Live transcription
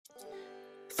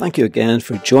Thank you again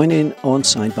for joining on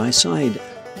Side by Side.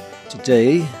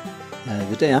 Today,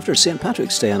 the day after St.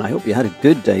 Patrick's Day, and I hope you had a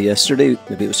good day yesterday.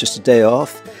 Maybe it was just a day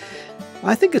off.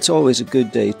 I think it's always a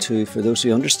good day too for those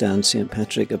who understand St.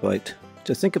 Patrick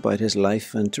to think about his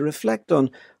life and to reflect on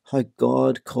how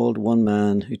God called one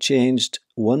man who changed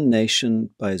one nation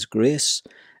by his grace,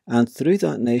 and through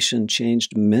that nation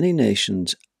changed many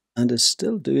nations and is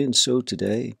still doing so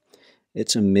today.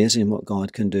 It's amazing what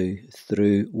God can do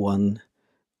through one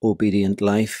obedient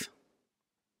life.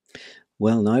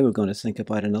 Well, now we're going to think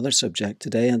about another subject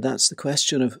today, and that's the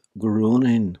question of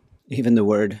groaning. Even the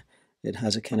word, it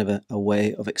has a kind of a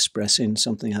way of expressing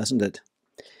something, hasn't it?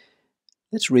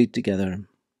 Let's read together.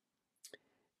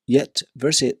 Yet,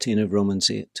 verse 18 of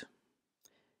Romans 8.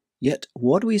 Yet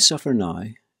what we suffer now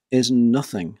is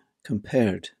nothing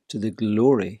compared to the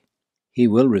glory he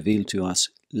will reveal to us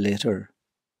later.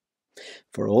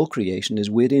 For all creation is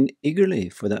waiting eagerly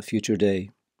for that future day,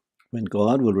 when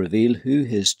God will reveal who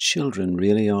his children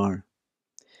really are.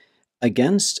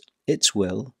 Against its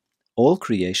will, all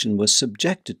creation was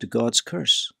subjected to God's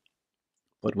curse.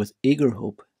 But with eager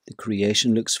hope, the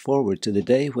creation looks forward to the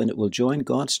day when it will join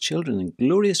God's children in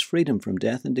glorious freedom from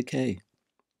death and decay.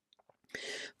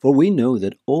 For we know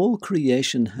that all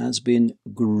creation has been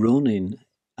groaning,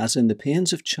 as in the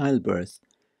pains of childbirth,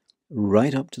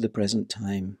 right up to the present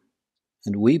time.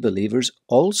 And we believers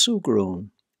also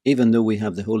groan, even though we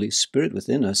have the Holy Spirit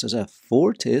within us as a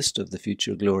foretaste of the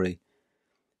future glory.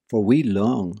 For we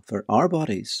long for our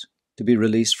bodies to be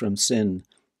released from sin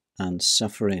and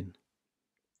suffering.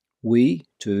 We,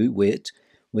 too, wait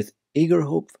with eager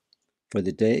hope for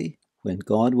the day when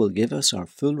God will give us our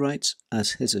full rights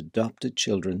as his adopted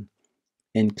children,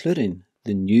 including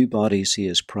the new bodies he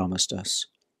has promised us.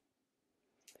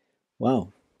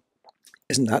 Wow,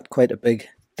 isn't that quite a big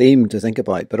theme to think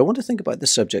about? But I want to think about the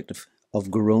subject of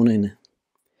groaning.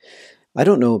 I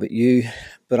don't know about you,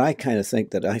 but I kind of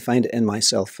think that I find it in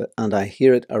myself and I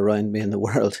hear it around me in the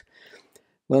world.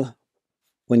 Well,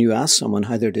 when you ask someone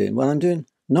how they're doing, well, I'm doing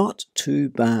not too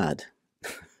bad.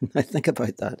 I think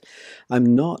about that.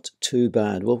 I'm not too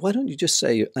bad. Well, why don't you just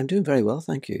say, I'm doing very well,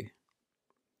 thank you.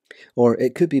 Or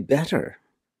it could be better.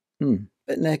 Bit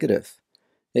negative.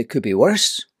 It could be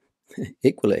worse,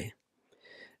 equally.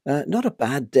 Not a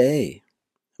bad day.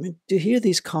 I mean, do you hear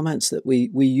these comments that we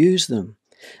use them?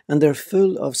 And they're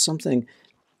full of something,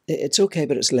 it's okay,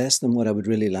 but it's less than what I would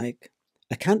really like.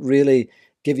 I can't really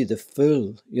give you the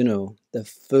full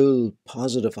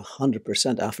positive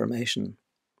 100% affirmation.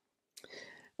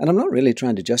 And I'm not really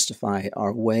trying to justify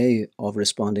our way of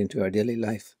responding to our daily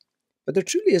life, but there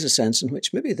truly is a sense in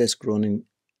which maybe this groaning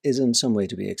is in some way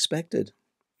to be expected.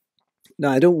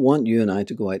 Now, I don't want you and I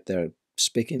to go out there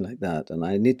speaking like that, and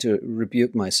I need to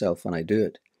rebuke myself when I do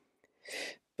it.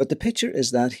 But the picture is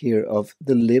that here of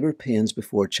the labour pains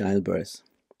before childbirth,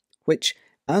 which,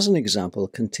 as an example,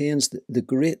 contains the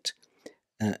great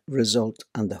result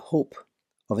and the hope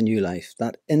of a new life,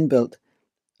 that inbuilt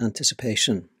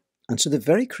anticipation. And so the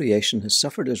very creation has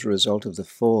suffered as a result of the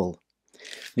fall.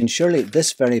 I mean, surely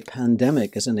this very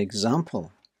pandemic is an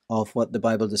example of what the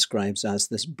Bible describes as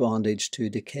this bondage to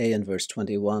decay in verse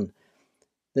 21,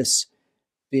 this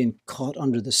being caught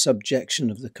under the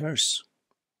subjection of the curse.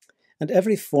 And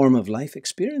every form of life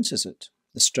experiences it,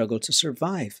 the struggle to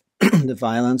survive, the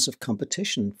violence of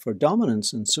competition for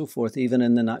dominance and so forth, even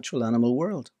in the natural animal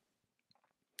world.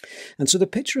 And so the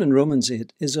picture in Romans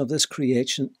 8 is of this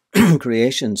creation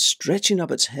stretching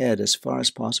up its head as far as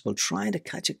possible, trying to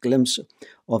catch a glimpse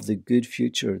of the good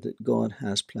future that God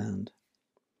has planned.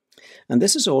 And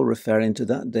this is all referring to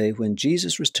that day when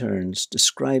Jesus returns,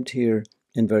 described here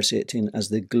in verse 18 as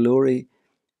the glory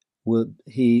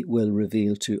he will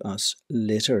reveal to us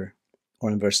later,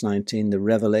 or in verse 19, the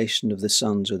revelation of the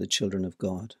sons or the children of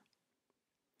God.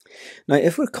 Now,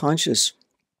 if we're conscious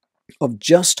of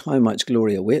just how much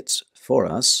glory awaits for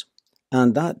us,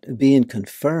 and that being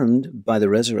confirmed by the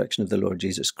resurrection of the Lord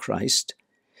Jesus Christ,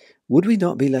 would we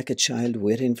not be like a child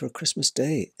waiting for Christmas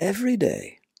Day every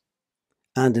day,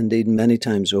 and indeed many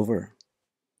times over?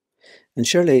 And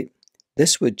surely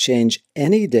this would change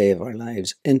any day of our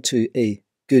lives into a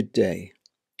good day.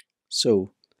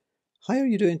 So, how are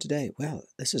you doing today? Well,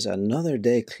 this is another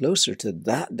day closer to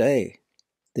that day,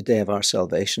 the day of our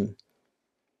salvation.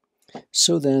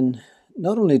 So then,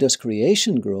 not only does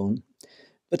creation groan,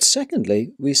 but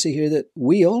secondly, we see here that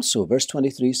we also, verse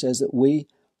 23 says that we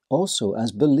also,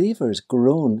 as believers,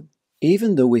 groan,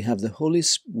 even though we have the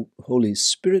Holy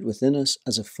Spirit within us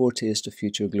as a foretaste of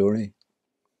future glory.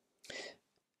 I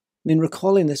mean,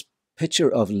 recalling this picture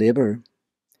of labour,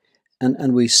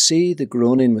 and we see the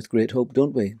groaning with great hope,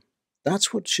 don't we?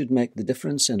 That's what should make the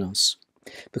difference in us.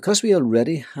 Because we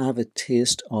already have a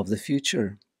taste of the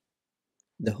future,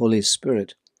 the Holy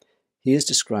Spirit, he is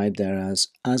described there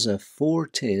as a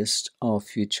foretaste of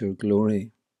future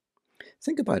glory.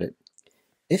 Think about it.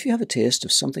 If you have a taste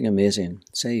of something amazing,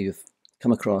 say you've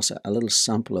come across a little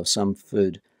sample of some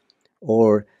food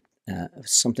or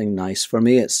something nice. For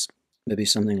me, it's maybe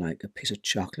something like a piece of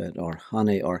chocolate or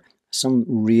honey or some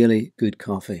really good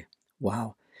coffee.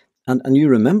 Wow. And you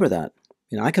remember that.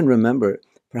 I can remember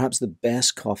perhaps the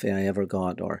best coffee I ever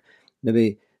got, or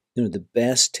maybe, the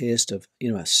best taste of,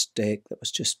 a steak that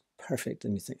was just perfect.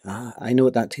 And you think, I know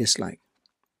what that tastes like.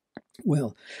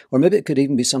 Well, or maybe it could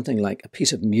even be something like a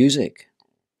piece of music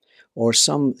or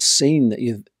some scene that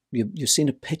you've seen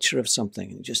a picture of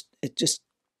something. And it just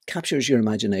captures your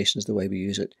imagination is the way we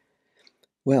use it.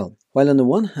 Well, while on the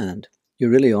one hand, you're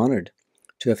really honored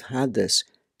to have had this,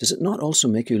 does it not also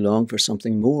make you long for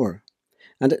something more?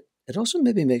 And it also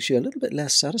maybe makes you a little bit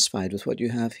less satisfied with what you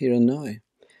have here and now.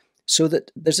 So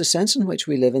that there's a sense in which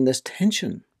we live in this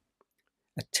tension,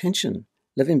 a tension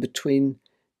living between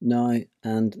now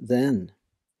and then.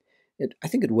 I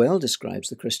think it well describes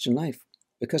the Christian life,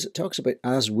 because it talks about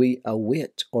as we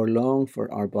await or long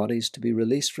for our bodies to be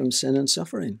released from sin and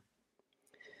suffering.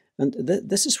 And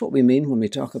this is what we mean when we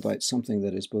talk about something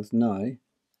that is both now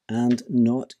and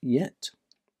not yet.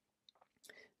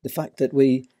 The fact that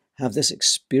we have this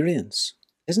experience,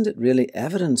 isn't it really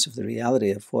evidence of the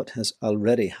reality of what has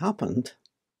already happened?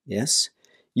 Yes,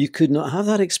 you could not have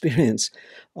that experience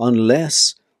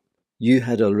unless you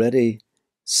had already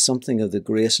something of the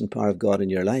grace and power of God in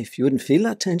your life. You wouldn't feel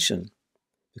that tension,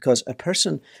 because a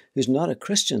person who's not a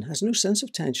Christian has no sense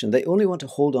of tension. They only want to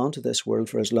hold on to this world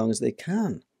for as long as they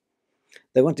can.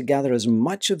 They want to gather as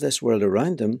much of this world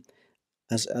around them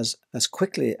as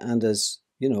quickly and as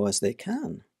they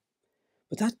can.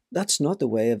 But that's not the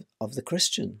way of the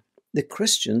Christian. The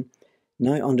Christian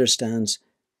now understands,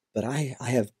 but I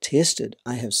have tasted,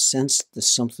 I have sensed the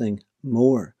something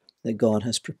more that God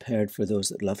has prepared for those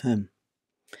that love him.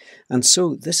 And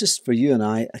so this is for you and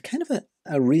I a kind of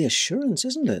a reassurance,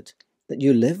 isn't it? That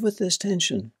you live with this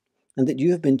tension and that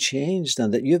you have been changed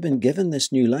and that you have been given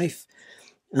this new life.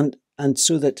 And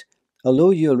so that although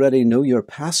you already know your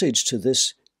passage to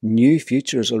this new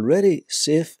future is already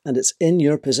safe and it's in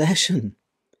your possession,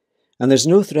 and there's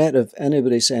no threat of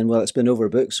anybody saying, well, it's been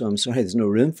overbooked, so I'm sorry, there's no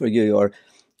room for you, or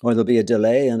there'll be a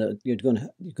delay and you're going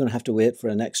to have to wait for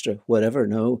an extra whatever,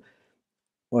 no,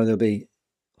 or it'll be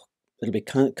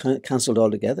cancelled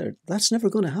altogether. That's never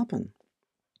going to happen,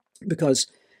 because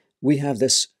we have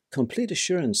this complete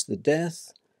assurance, the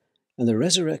death and the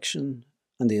resurrection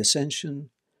and the ascension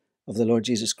of the Lord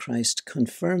Jesus Christ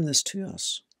confirm this to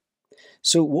us.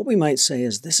 So what we might say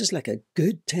is this is like a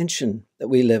good tension that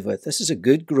we live with. This is a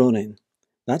good groaning.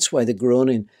 That's why the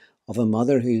groaning of a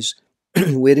mother who's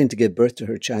waiting to give birth to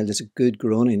her child is a good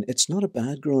groaning. It's not a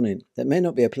bad groaning. It may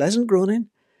not be a pleasant groaning,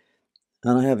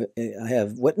 and I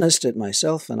have witnessed it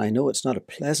myself, and I know it's not a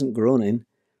pleasant groaning,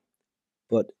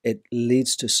 but it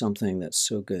leads to something that's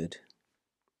so good.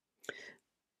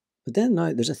 But then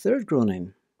now there's a third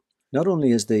groaning. Not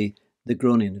only is the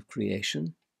groaning of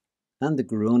creation and the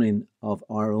groaning of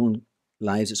our own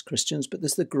lives as Christians, but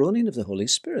there's the groaning of the Holy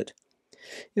Spirit.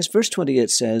 Yes, verse 28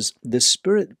 says, the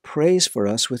Spirit prays for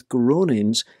us with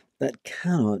groanings that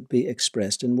cannot be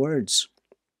expressed in words.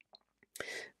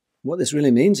 What this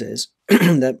really means is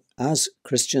that as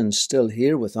Christians still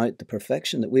here without the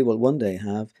perfection that we will one day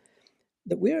have,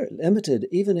 that we're limited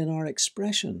even in our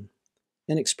expression,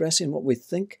 in expressing what we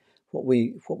think, what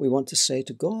we want to say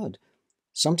to God.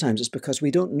 Sometimes it's because we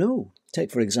don't know.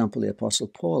 Take, for example, the Apostle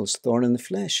Paul's thorn in the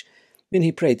flesh. I mean,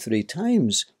 he prayed 3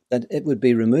 times that it would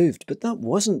be removed, but that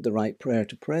wasn't the right prayer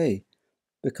to pray,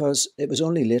 because it was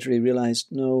only later he realized,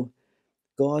 no,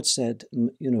 God said,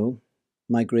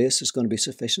 my grace is going to be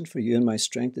sufficient for you and my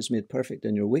strength is made perfect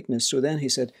in your weakness. So then he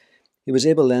said, he was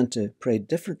able then to pray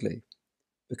differently,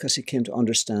 because he came to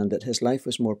understand that his life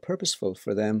was more purposeful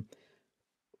for them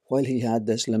while he had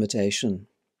this limitation.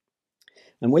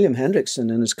 And William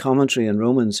Hendrickson, in his commentary in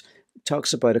Romans,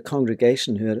 talks about a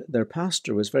congregation who their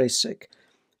pastor was very sick.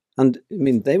 And I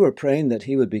mean, they were praying that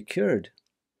he would be cured,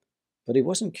 but he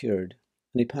wasn't cured,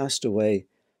 and he passed away.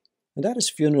 And at his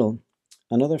funeral,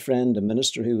 another friend, a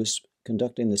minister who was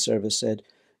conducting the service, said,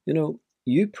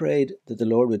 you prayed that the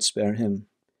Lord would spare him,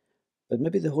 but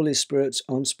maybe the Holy Spirit's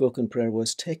unspoken prayer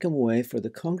was, take him away, for the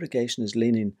congregation is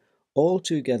leaning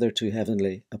altogether too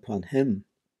heavenly upon him,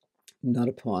 not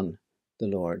upon the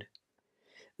Lord.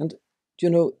 And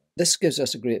this gives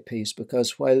us a great peace,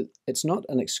 because while it's not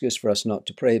an excuse for us not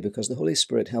to pray, because the Holy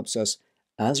Spirit helps us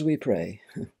as we pray,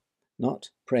 not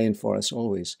praying for us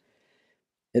always,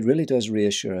 it really does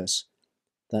reassure us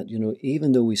that,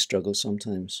 even though we struggle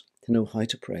sometimes to know how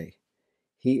to pray,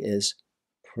 He is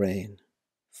praying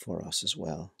for us as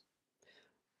well.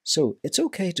 So it's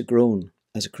okay to groan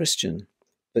as a Christian,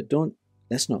 but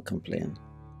let's not complain,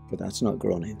 for that's not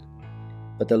groaning.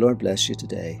 But the Lord bless you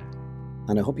today,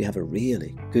 and I hope you have a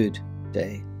really good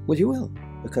day. Well, you will,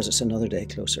 because it's another day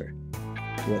closer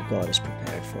to what God has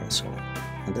prepared for us all.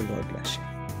 And the Lord bless you.